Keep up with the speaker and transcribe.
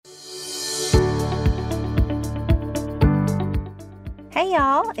Hey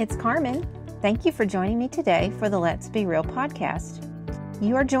y'all, it's Carmen. Thank you for joining me today for the Let's Be Real podcast.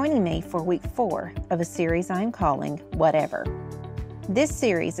 You are joining me for week 4 of a series I am calling Whatever. This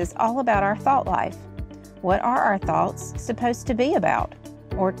series is all about our thought life. What are our thoughts supposed to be about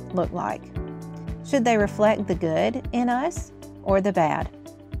or look like? Should they reflect the good in us or the bad?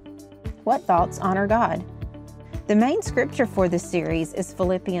 What thoughts honor God? The main scripture for this series is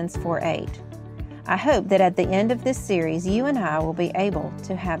Philippians 4:8. I hope that at the end of this series, you and I will be able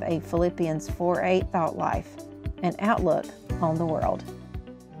to have a Philippians 4:8 thought life, an outlook on the world.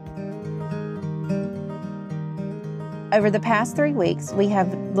 Over the past 3 weeks, we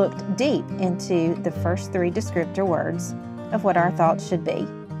have looked deep into the first 3 descriptor words of what our thoughts should be,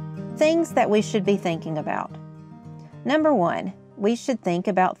 things that we should be thinking about. Number 1, we should think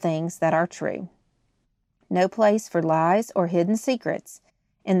about things that are true. No place for lies or hidden secrets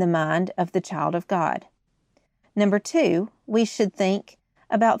in the mind of the child of God. Number 2, we should think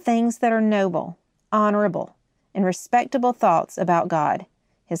about things that are noble, honorable, and respectable thoughts about God,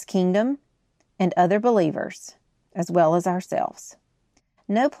 His kingdom, and other believers, as well as ourselves.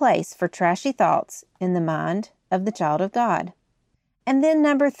 No place for trashy thoughts in the mind of the child of God. And then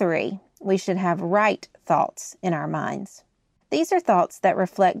number 3, we should have right thoughts in our minds. These are thoughts that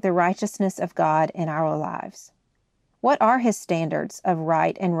reflect the righteousness of God in our lives. What are His standards of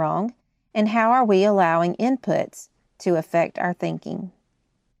right and wrong, and how are we allowing inputs to affect our thinking?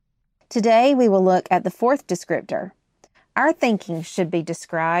 Today we will look at the 4th descriptor. Our thinking should be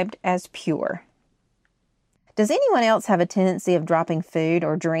described as pure. Does anyone else have a tendency of dropping food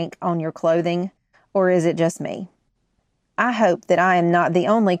or drink on your clothing, or is it just me? I hope that I am not the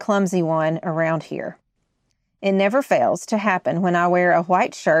only clumsy one around here. It never fails to happen when I wear a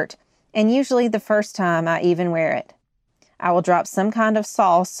white shirt, and usually the first time I even wear it. I will drop some kind of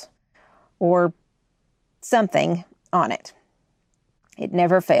sauce or something on it. It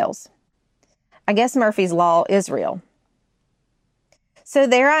never fails. I guess Murphy's Law is real. So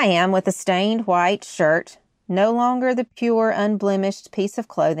there I am with a stained white shirt, no longer the pure, unblemished piece of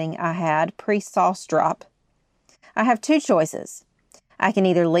clothing I had pre-sauce drop. I have 2 choices. I can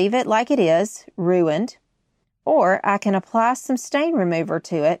either leave it like it is, ruined, or I can apply some stain remover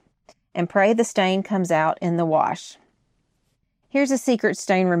to it and pray the stain comes out in the wash. Here's a secret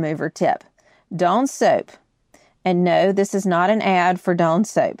stain remover tip. Dawn soap. And no, this is not an ad for Dawn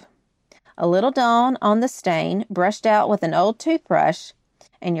soap. A little Dawn on the stain, brushed out with an old toothbrush,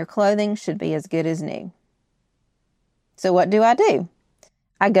 and your clothing should be as good as new. So what do?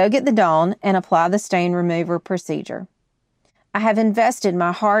 I go get the Dawn and apply the stain remover procedure. I have invested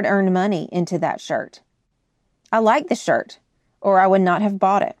my hard-earned money into that shirt. I like the shirt, or I would not have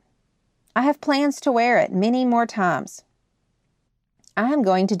bought it. I have plans to wear it many more times. I am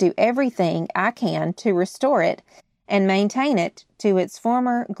going to do everything I can to restore it and maintain it to its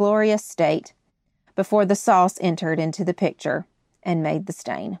former glorious state before the sauce entered into the picture and made the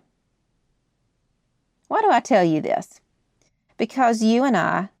stain. Why do I tell you this? Because you and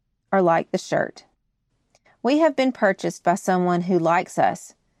I are like the shirt. We have been purchased by someone who likes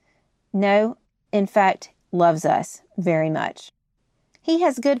us. No, in fact, loves us very much. He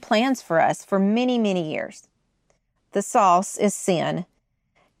has good plans for us for many, many years. The sauce is sin,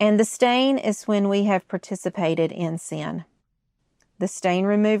 and the stain is when we have participated in sin. The stain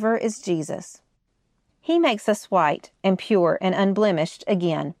remover is Jesus. He makes us white and pure and unblemished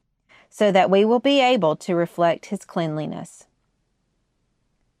again, so that we will be able to reflect His cleanliness.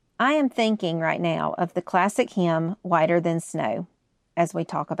 I am thinking right now of the classic hymn, Whiter Than Snow, as we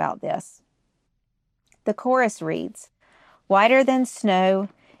talk about this. The chorus reads, "Whiter than snow,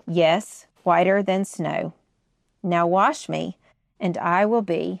 yes, whiter than snow. Now wash me, and I will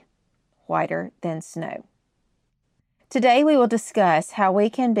be whiter than snow." Today we will discuss how we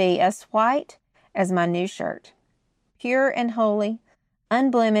can be as white as my new shirt, pure and holy,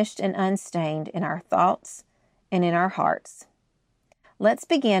 unblemished and unstained in our thoughts and in our hearts. Let's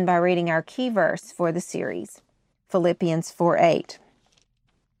begin by reading our key verse for the series, Philippians 4:8.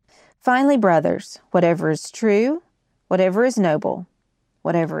 "Finally, brothers, whatever is true, whatever is noble,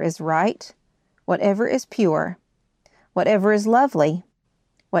 whatever is right, whatever is pure, whatever is lovely,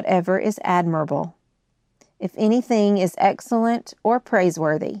 whatever is admirable, if anything is excellent or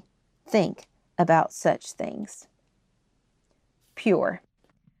praiseworthy, think about such things." Pure.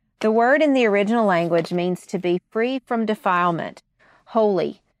 The word in the original language means to be free from defilement,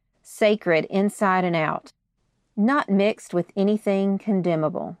 holy, sacred inside and out, not mixed with anything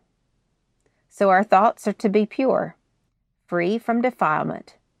condemnable. So our thoughts are to be pure, free from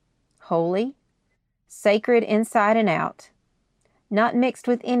defilement, holy, sacred inside and out, not mixed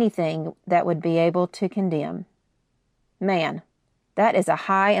with anything that would be able to condemn. Man, That is a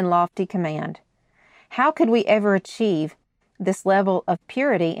high and lofty command. How could we ever achieve this level of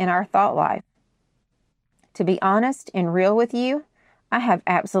purity in our thought life? To be honest and real with you, I have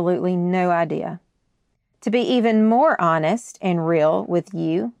absolutely no idea. To be even more honest and real with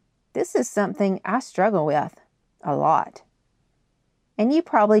you, this is something I struggle with a lot. And you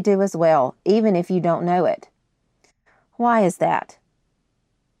probably do as well, even if you don't know it. Why is that?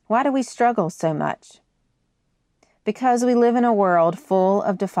 Why do we struggle so much? Because we live in a world full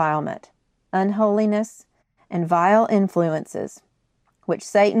of defilement, unholiness, and vile influences, which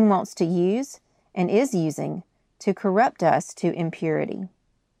Satan wants to use and is using to corrupt us to impurity.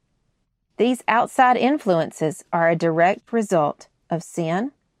 These outside influences are a direct result of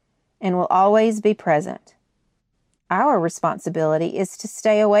sin and will always be present. Our responsibility is to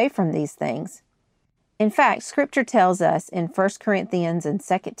stay away from these things. In fact, Scripture tells us in 1 Corinthians and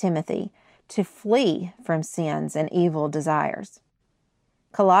 2 Timothy to flee from sins and evil desires.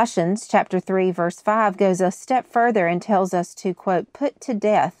 Colossians chapter 3, verse 5 goes a step further and tells us to, quote, put to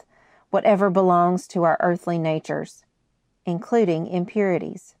death whatever belongs to our earthly natures, including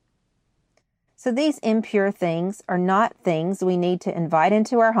impurities. So these impure things are not things we need to invite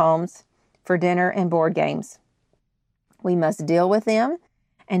into our homes for dinner and board games. We must deal with them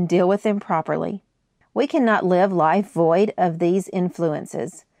and deal with them properly. We cannot live life void of these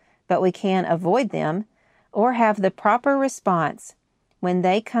influences, but we can avoid them or have the proper response when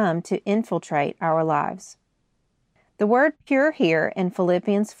they come to infiltrate our lives. The word pure here in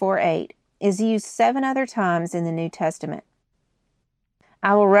Philippians 4:8 is used 7 other times in the New Testament.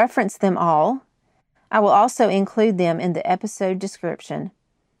 I will reference them all. I will also include them in the episode description,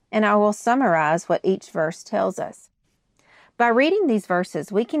 and I will summarize what each verse tells us. By reading these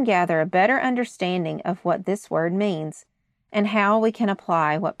verses, we can gather a better understanding of what this word means and how we can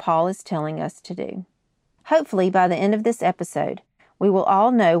apply what Paul is telling us to do. Hopefully, by the end of this episode, we will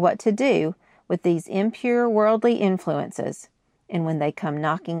all know what to do with these impure worldly influences and when they come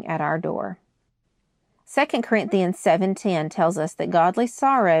knocking at our door. 2 Corinthians 7:10 tells us that godly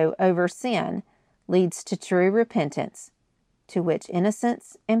sorrow over sin leads to true repentance, to which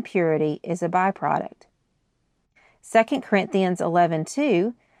innocence and purity is a byproduct. 2 Corinthians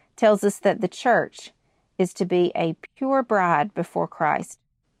 11:2 tells us that the church is to be a pure bride before Christ,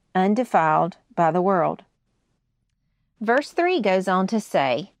 undefiled by the world. Verse 3 goes on to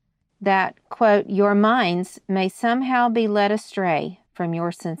say that, quote, your minds may somehow be led astray from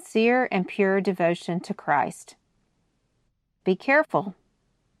your sincere and pure devotion to Christ. Be careful.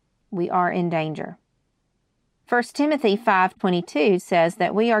 We are in danger. 1 Timothy 5:22 says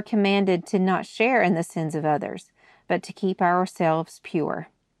that we are commanded to not share in the sins of others, but to keep ourselves pure.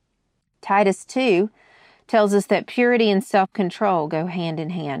 Titus 2 tells us that purity and self-control go hand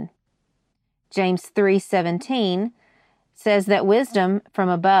in hand. James 3:17 says that wisdom from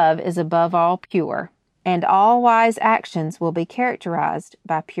above is above all pure, and all wise actions will be characterized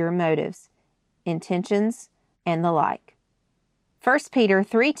by pure motives, intentions, and the like. 1 Peter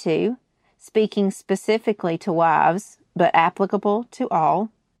 3:2, speaking specifically to wives, but applicable to all,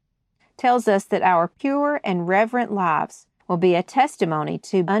 tells us that our pure and reverent lives will be a testimony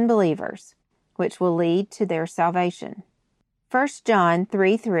to unbelievers, which will lead to their salvation. 1 John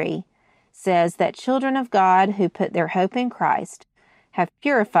 3:3 says that children of God who put their hope in Christ have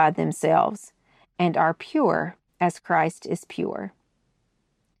purified themselves and are pure as Christ is pure.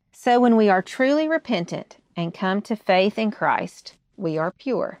 So when we are truly repentant and come to faith in Christ, we are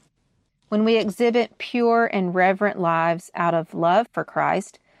pure. When we exhibit pure and reverent lives out of love for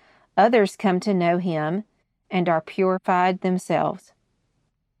Christ, others come to know Him and are purified themselves.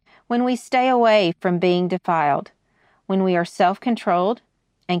 When we stay away from being defiled, when we are self-controlled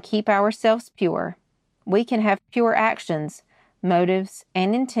and keep ourselves pure, we can have pure actions, motives,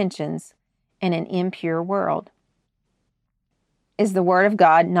 and intentions in an impure world. Is the Word of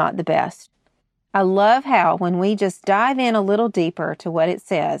God not the best? I love how when we just dive in a little deeper to what it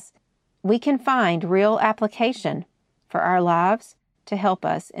says, we can find real application for our lives to help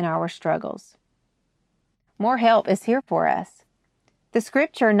us in our struggles. More help is here for us. The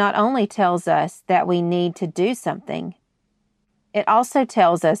Scripture not only tells us that we need to do something, it also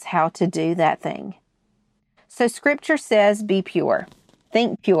tells us how to do that thing. So Scripture says, be pure,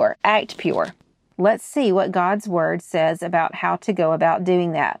 think pure, act pure. Let's see what God's Word says about how to go about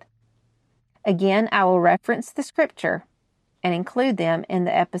doing that. Again, I will reference the Scripture and include them in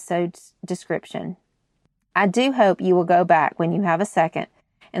the episode's description. I do hope you will go back when you have a second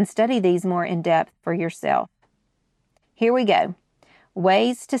and study these more in depth for yourself. Here we go.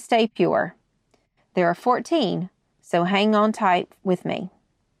 Ways to stay pure. There are 14, so hang on tight with me.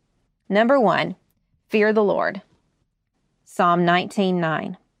 Number 1, fear the Lord. Psalm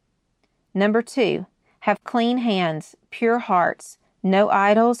 19:9. Number 2, have clean hands, pure hearts, no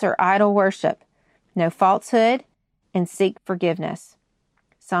idols or idol worship, no falsehood, and seek forgiveness.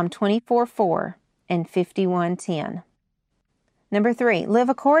 Psalm 24:4 and 51:10. Number 3, live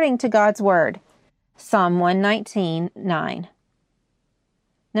according to God's word. Psalm 119:9.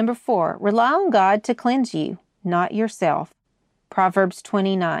 Number 4, rely on God to cleanse you, not yourself. Proverbs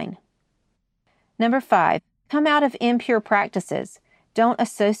 29. Number 5, come out of impure practices. Don't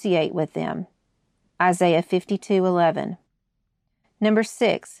associate with them. Isaiah 52:11. Number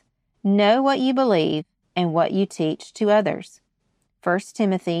 6, know what you believe and what you teach to others. 1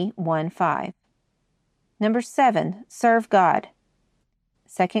 Timothy 1:5. Number 7, serve God.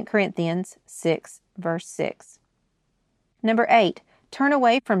 2 Corinthians 6, verse 6. Number 8, turn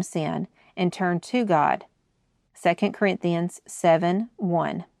away from sin and turn to God. 2 Corinthians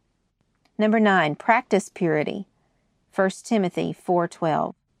 7:1. Number 9, practice purity. 1 Timothy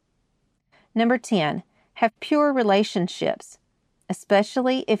 4:12. Number 10, have pure relationships,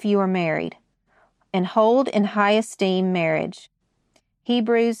 especially if you are married, and hold in high esteem marriage.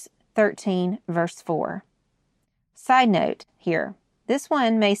 Hebrews 13, verse 4. Side note here, this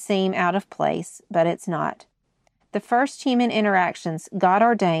one may seem out of place, but it's not. The first human interactions God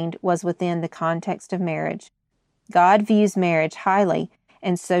ordained was within the context of marriage. God views marriage highly,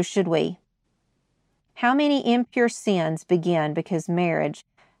 and so should we. How many impure sins begin because marriage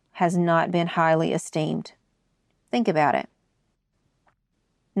has not been highly esteemed? Think about it.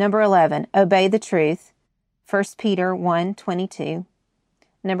 Number 11, obey the truth. 1 Peter 1:22.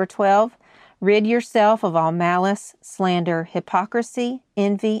 Number 12, rid yourself of all malice, slander, hypocrisy,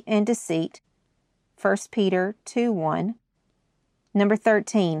 envy, and deceit. 1 Peter 2:1. Number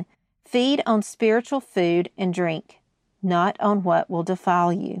 13, feed on spiritual food and drink, not on what will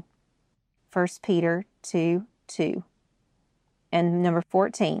defile you. 1 Peter 2:2. And number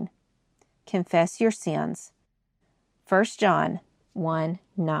 14, confess your sins. 1 John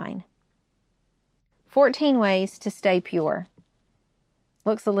 1:9. 14 ways to stay pure.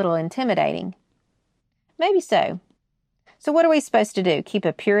 Looks a little intimidating. Maybe so. So what are we supposed to do? Keep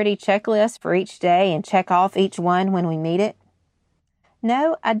a purity checklist for each day and check off each one when we meet it?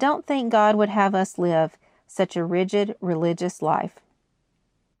 No, I don't think God would have us live such a rigid religious life.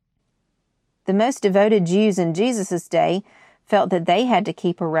 The most devoted Jews in Jesus' day felt that they had to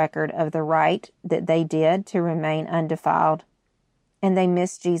keep a record of the right that they did to remain undefiled, and they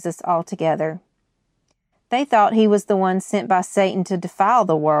missed Jesus altogether. They thought he was the one sent by Satan to defile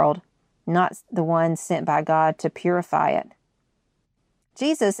the world, not the one sent by God to purify it.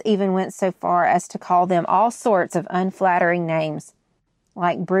 Jesus even went so far as to call them all sorts of unflattering names,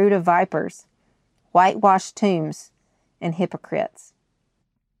 like brood of vipers, whitewashed tombs, and hypocrites.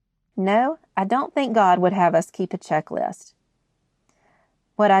 No, I don't think God would have us keep a checklist.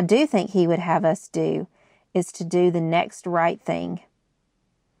 What I do think he would have us do is to do the next right thing.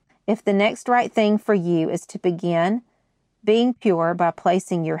 If the next right thing for you is to begin being pure by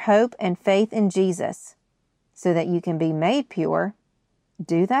placing your hope and faith in Jesus so that you can be made pure,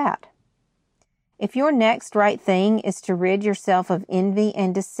 do that. If your next right thing is to rid yourself of envy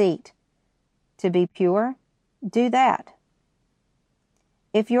and deceit to be pure, do that.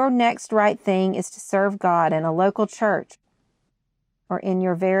 If your next right thing is to serve God in a local church or in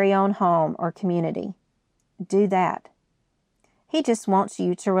your very own home or community, do that. He just wants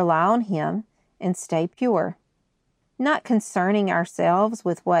you to rely on him and stay pure, not concerning ourselves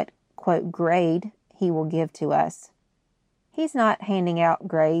with what, quote, grade he will give to us. He's not handing out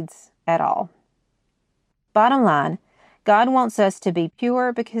grades at all. Bottom line, God wants us to be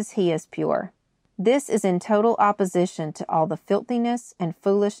pure because he is pure. This is in total opposition to all the filthiness and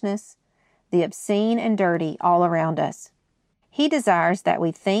foolishness, the obscene and dirty all around us. He desires that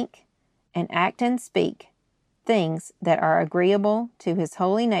we think and act and speak things that are agreeable to his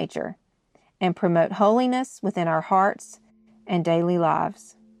holy nature and promote holiness within our hearts and daily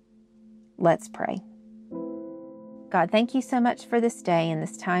lives. Let's pray. God, thank you so much for this day and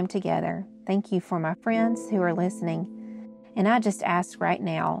this time together. Thank you for my friends who are listening. And I just ask right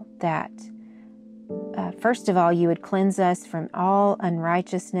now that, first of all, you would cleanse us from all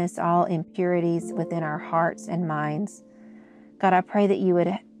unrighteousness, all impurities within our hearts and minds. God, I pray that you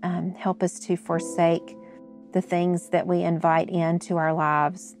would help us to forsake the things that we invite into our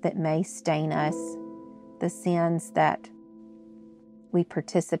lives that may stain us, the sins that we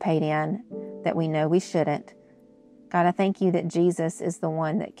participate in that we know we shouldn't. God, I thank you that Jesus is the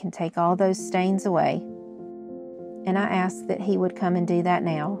one that can take all those stains away. And I ask that he would come and do that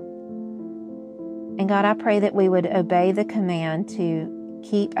now. And God, I pray that we would obey the command to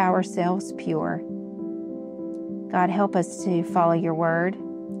keep ourselves pure. God, help us to follow your word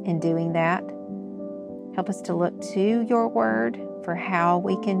in doing that. Help us to look to your word for how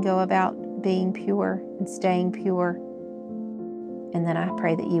we can go about being pure and staying pure. And then I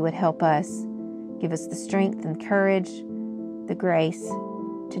pray that you would help us, give us the strength and courage, the grace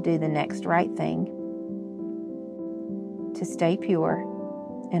to do the next right thing, to stay pure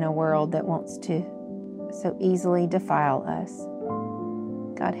in a world that wants to so easily defile us.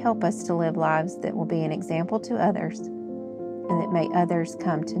 God, help us to live lives that will be an example to others, and that may others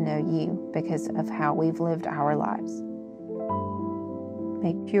come to know you because of how we've lived our lives.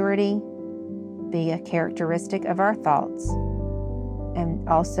 May purity be a characteristic of our thoughts and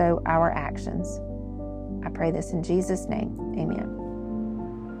also our actions. I pray this in Jesus' name. Amen.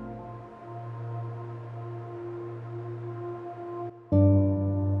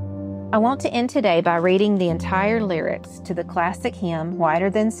 I want to end today by reading the entire lyrics to the classic hymn, Whiter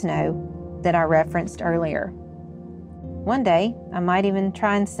Than Snow, that I referenced earlier. One day, I might even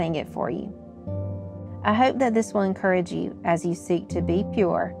try and sing it for you. I hope that this will encourage you as you seek to be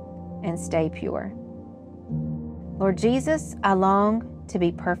pure and stay pure. Lord Jesus, I long to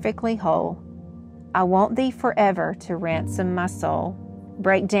be perfectly whole. I want thee forever to ransom my soul.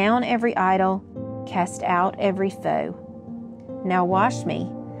 Break down every idol, cast out every foe. Now wash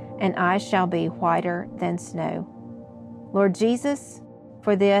me, and I shall be whiter than snow. Lord Jesus,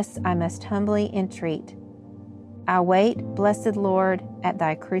 for this I must humbly entreat. I wait, blessed Lord, at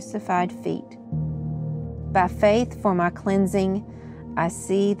thy crucified feet. By faith for my cleansing, I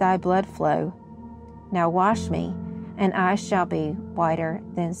see thy blood flow. Now wash me, and I shall be whiter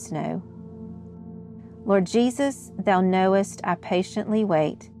than snow. Lord Jesus, thou knowest I patiently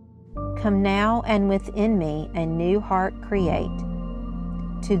wait. Come now and within me a new heart create.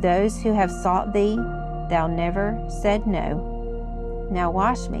 To those who have sought thee, thou never said no. Now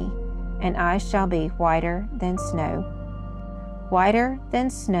wash me, and I shall be whiter than snow. Whiter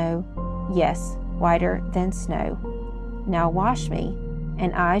than snow, yes, whiter than snow. Now wash me,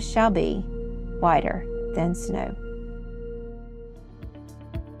 and I shall be whiter than snow.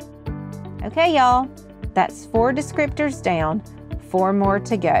 Okay, y'all, that's 4 descriptors down, 4 more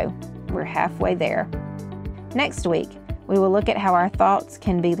to go. We're halfway there. Next week, we will look at how our thoughts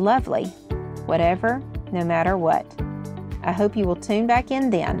can be lovely, whatever, no matter what. I hope you will tune back in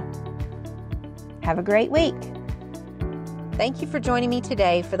then. Have a great week. Thank you for joining me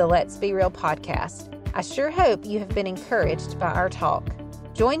today for the Let's Be Real podcast. I sure hope you have been encouraged by our talk.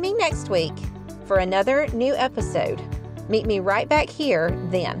 Join me next week for another new episode. Meet me right back here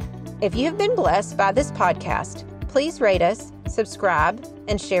then. If you have been blessed by this podcast, please rate us, subscribe,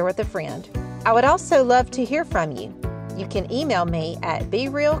 and share with a friend. I would also love to hear from you. You can email me at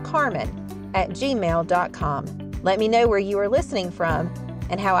berealcarmen@gmail.com. Let me know where you are listening from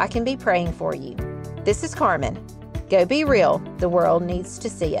and how I can be praying for you. This is Carmen. Go be real. The world needs to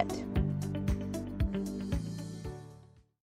see it.